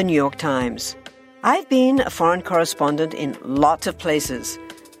for the New York Times. I've been a foreign correspondent in lots of places: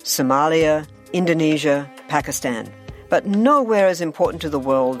 Somalia, Indonesia, Pakistan, but nowhere as important to the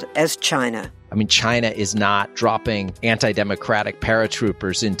world as China. I mean, China is not dropping anti-democratic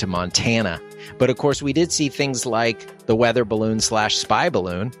paratroopers into Montana. But of course, we did see things like the weather balloon/spy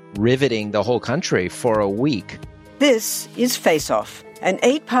balloon riveting the whole country for a week. This is Face Off, an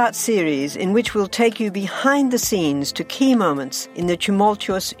 8-part series in which we'll take you behind the scenes to key moments in the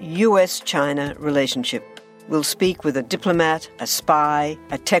tumultuous U.S.-China relationship. We'll speak with a diplomat, a spy,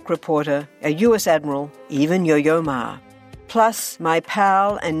 a tech reporter, a U.S. admiral, even Yo-Yo Ma. Plus, my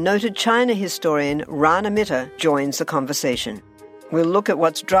pal and noted China historian Rana Mitter joins the conversation. We'll look at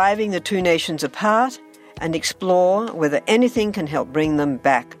what's driving the two nations apart and explore whether anything can help bring them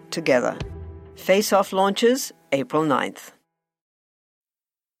back together. Face Off launches April 9th.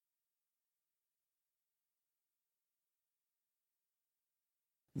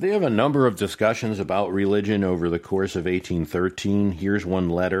 They have a number of discussions about religion over the course of 1813. Here's one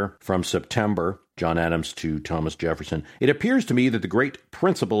letter from September, John Adams to Thomas Jefferson. It appears to me that the great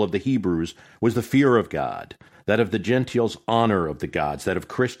principle of the Hebrews was the fear of God, that of the Gentiles, honor of the gods, that of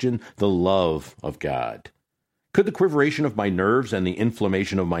Christian, the love of God. Could the quiveration of my nerves and the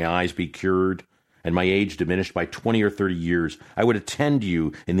inflammation of my eyes be cured, and my age diminished by 20 or 30 years, I would attend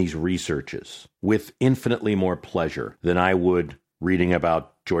you in these researches with infinitely more pleasure than I would reading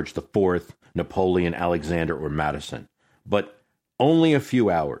about George IV, Napoleon, Alexander, or Madison. But only a few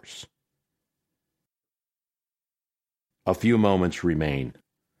hours. A few moments remain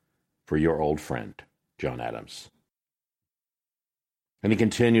for your old friend, John Adams. And he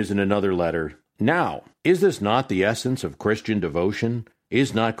continues in another letter, now, is this not the essence of Christian devotion?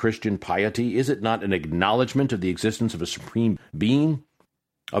 Is not Christian piety? Is it not an acknowledgement of the existence of a supreme being,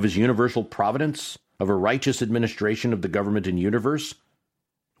 of his universal providence, of a righteous administration of the government and universe?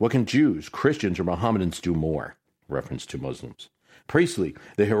 What can Jews, Christians, or Mohammedans do more? Reference to Muslims. Priestley,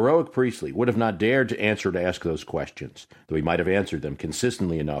 the heroic Priestley, would have not dared to ask those questions, though he might have answered them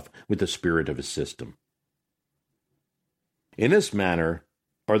consistently enough with the spirit of his system. In this manner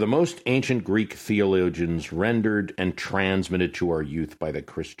are the most ancient Greek theologians rendered and transmitted to our youth by the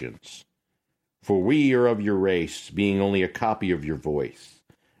Christians. For we are of your race, being only a copy of your voice.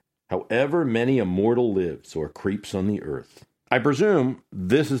 However many a mortal lives or creeps on the earth. I presume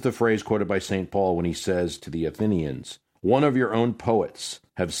this is the phrase quoted by St. Paul when he says to the Athenians, one of your own poets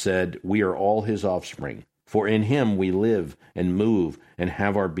have said, we are all his offspring, for in him we live and move and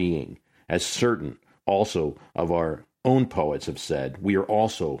have our being, as certain also of our own poets have said, we are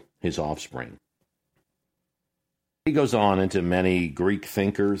also his offspring. He goes on into many Greek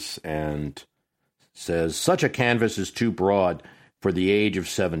thinkers and says, such a canvas is too broad for the age of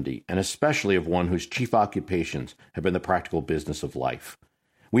 70, and especially of one whose chief occupations have been the practical business of life.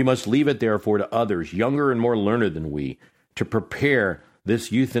 We must leave it, therefore, to others, younger and more learned than we, to prepare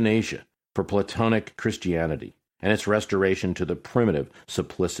this euthanasia for Platonic Christianity and its restoration to the primitive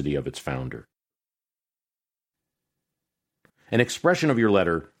simplicity of its founder. An expression of your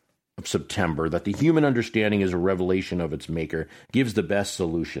letter of September, that the human understanding is a revelation of its maker, gives the best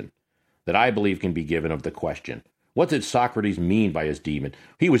solution that I believe can be given of the question, what did Socrates mean by his demon?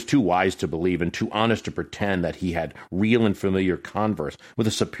 He was too wise to believe and too honest to pretend that he had real and familiar converse with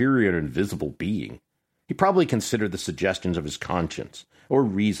a superior and invisible being. He probably considered the suggestions of his conscience or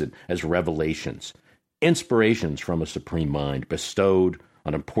reason as revelations, inspirations from a supreme mind bestowed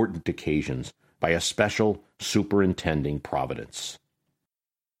on important occasions by a special superintending providence.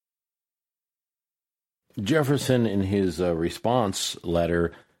 Jefferson, in his response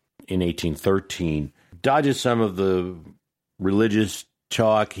letter in 1813, dodges some of the religious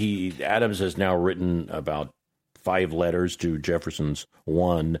talk. Adams has now written about 5 letters to Jefferson's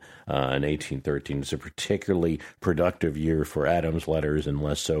one in 1813. It's a particularly productive year for Adams' letters and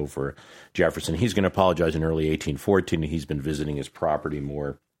less so for Jefferson. He's going to apologize in early 1814. He's been visiting his property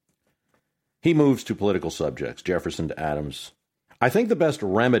more. He moves to political subjects, Jefferson to Adams. I think the best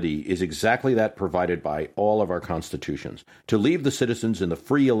remedy is exactly that provided by all of our constitutions, to leave the citizens in the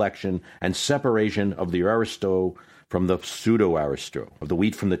free election and separation of the aristo from the pseudo-aristo, of the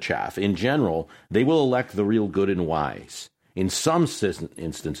wheat from the chaff. In general, they will elect the real good and wise. In some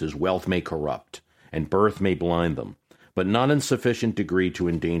instances, wealth may corrupt, and birth may blind them, but not in sufficient degree to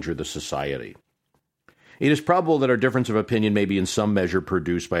endanger the society. It is probable that our difference of opinion may be in some measure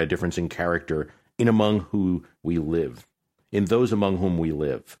produced by a difference in character in among who we live, in those among whom we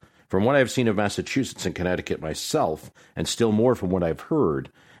live. From what I have seen of Massachusetts and Connecticut myself, and still more from what I've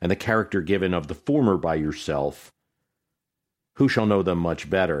heard, and the character given of the former by yourself, who shall know them much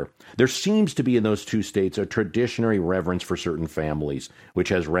better? There seems to be in those two states a traditionary reverence for certain families, which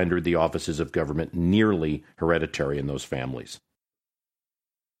has rendered the offices of government nearly hereditary in those families.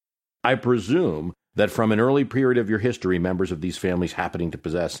 I presume that from an early period of your history, members of these families happening to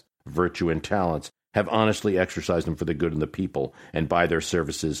possess virtue and talents have honestly exercised them for the good of the people, and by their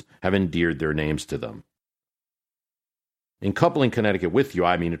services have endeared their names to them. In coupling Connecticut with you,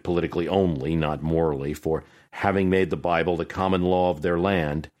 I mean it politically only, not morally, for having made the Bible the common law of their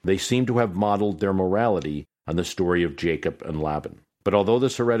land, they seem to have modeled their morality on the story of Jacob and Laban. But although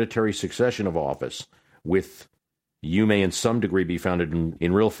this hereditary succession of office with you may in some degree be founded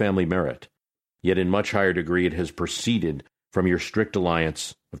in real family merit, yet in much higher degree it has proceeded from your strict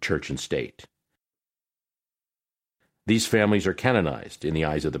alliance of church and state. These families are canonized in the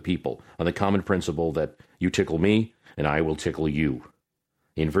eyes of the people on the common principle that you tickle me and I will tickle you.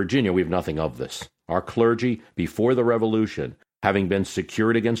 In Virginia, we have nothing of this. Our clergy, before the Revolution, having been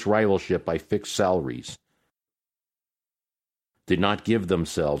secured against rivalship by fixed salaries, did not give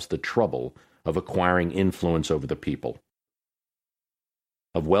themselves the trouble of acquiring influence over the people.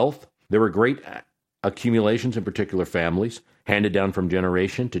 Of wealth, there were great accumulations in particular families, handed down from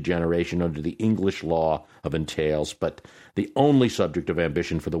generation to generation under the English law of entails, but the only subject of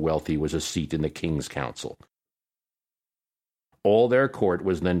ambition for the wealthy was a seat in the King's Council. All their court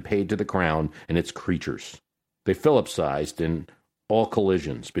was then paid to the crown and its creatures. They Philipsized in all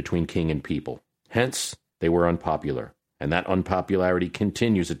collisions between king and people. Hence, they were unpopular, and that unpopularity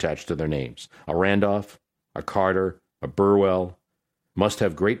continues attached to their names. A Randolph, a Carter, a Burwell must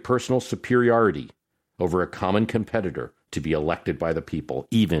have great personal superiority over a common competitor to be elected by the people,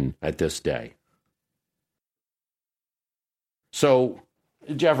 even at this day. So,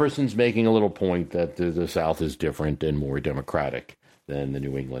 Jefferson's making a little point that the South is different and more democratic than the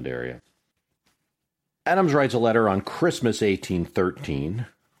New England area. Adams writes a letter on Christmas 1813.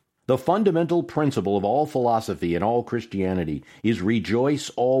 The fundamental principle of all philosophy and all Christianity is rejoice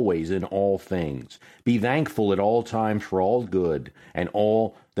always in all things. Be thankful at all times for all good and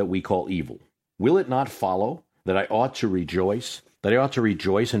all that we call evil. Will it not follow that I ought to rejoice? That I ought to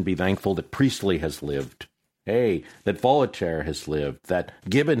rejoice and be thankful that Priestley has lived? That Voltaire has lived, that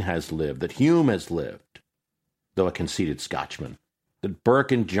Gibbon has lived, that Hume has lived, though a conceited Scotchman, that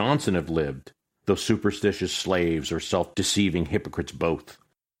Burke and Johnson have lived, though superstitious slaves or self-deceiving hypocrites both.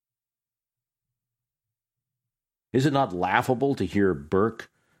 Is it not laughable to hear Burke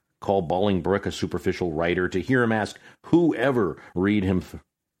call Bolingbroke a superficial writer, to hear him ask whoever read him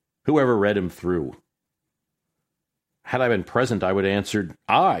through? Had I been present, I would have answered,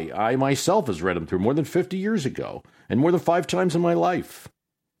 I myself has read him through more than 50 years ago, and more than 5 times in my life.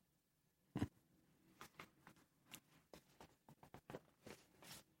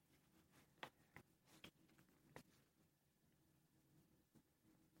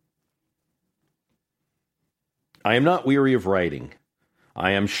 I am not weary of writing.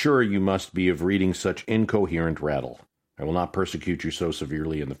 I am sure you must be of reading such incoherent rattle. I will not persecute you so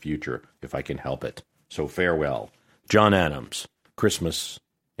severely in the future, if I can help it. So farewell. John Adams, Christmas,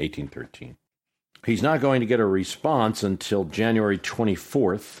 1813. He's not going to get a response until January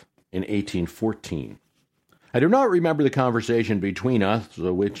 24th in 1814. I do not remember the conversation between us,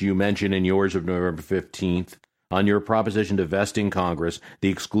 which you mention in yours of November 15th, on your proposition to vest in Congress the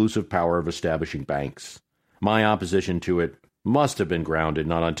exclusive power of establishing banks. My opposition to it must have been grounded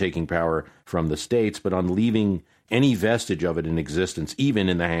not on taking power from the states, but on leaving any vestige of it in existence, even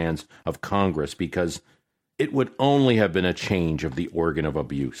in the hands of Congress, because it would only have been a change of the organ of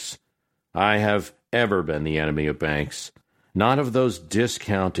abuse. I have ever been the enemy of banks, not of those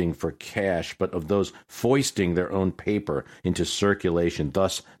discounting for cash, but of those foisting their own paper into circulation,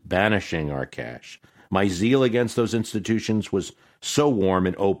 thus banishing our cash. My zeal against those institutions was so warm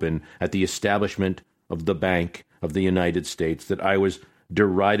and open at the establishment of the Bank of the United States that I was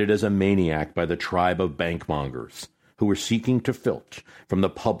derided as a maniac by the tribe of bankmongers who were seeking to filch from the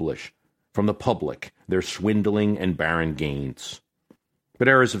public their swindling and barren gains. But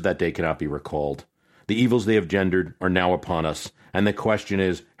errors of that day cannot be recalled. The evils they have gendered are now upon us, and the question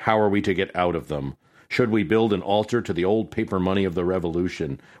is, how are we to get out of them? Should we build an altar to the old paper money of the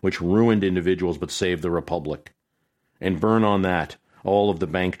Revolution, which ruined individuals but saved the Republic, and burn on that all of the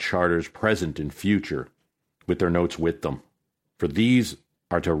bank charters present and future, with their notes with them? For these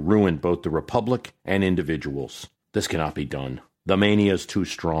are to ruin both the Republic and individuals. This cannot be done. The mania is too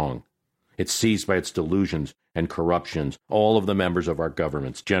strong. It's seized by its delusions and corruptions, all of the members of our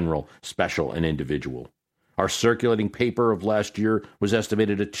governments, general, special, and individual. Our circulating paper of last year was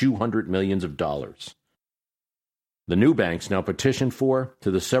estimated at $200 million. The new banks now petitioned for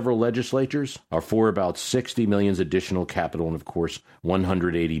to the several legislatures are for about $60 million additional capital and, of course,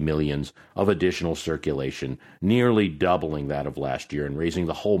 $180 million of additional circulation, nearly doubling that of last year and raising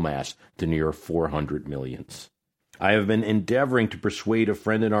the whole mass to near $400 million. I have been endeavoring to persuade a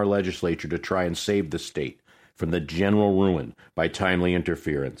friend in our legislature to try and save the state from the general ruin by timely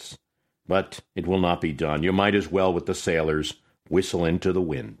interference. But it will not be done. You might as well, with the sailors, whistle into the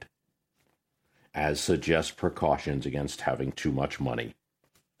wind, as suggests precautions against having too much money.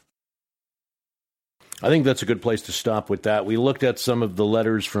 I think that's a good place to stop with that. We looked at some of the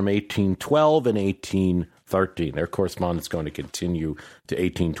letters from 1812 and 1813. Their correspondence is going to continue to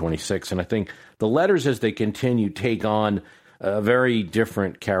 1826. And I think the letters, as they continue, take on a very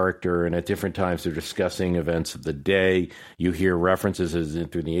different character, and at different times they're discussing events of the day. You hear references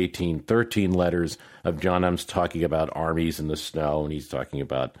through the 1813 letters of John Adams talking about armies in the snow, and he's talking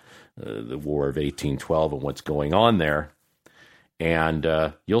about the War of 1812 and what's going on there.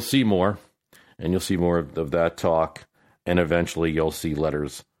 And you'll see more, and you'll see more of that talk, and eventually you'll see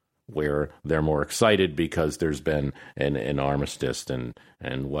letters where they're more excited because there's been an armistice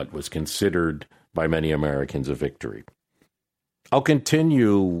and what was considered by many Americans a victory. I'll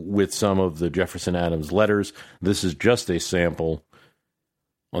continue with some of the Jefferson Adams letters. This is just a sample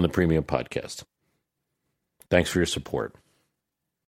on the Premium Podcast. Thanks for your support.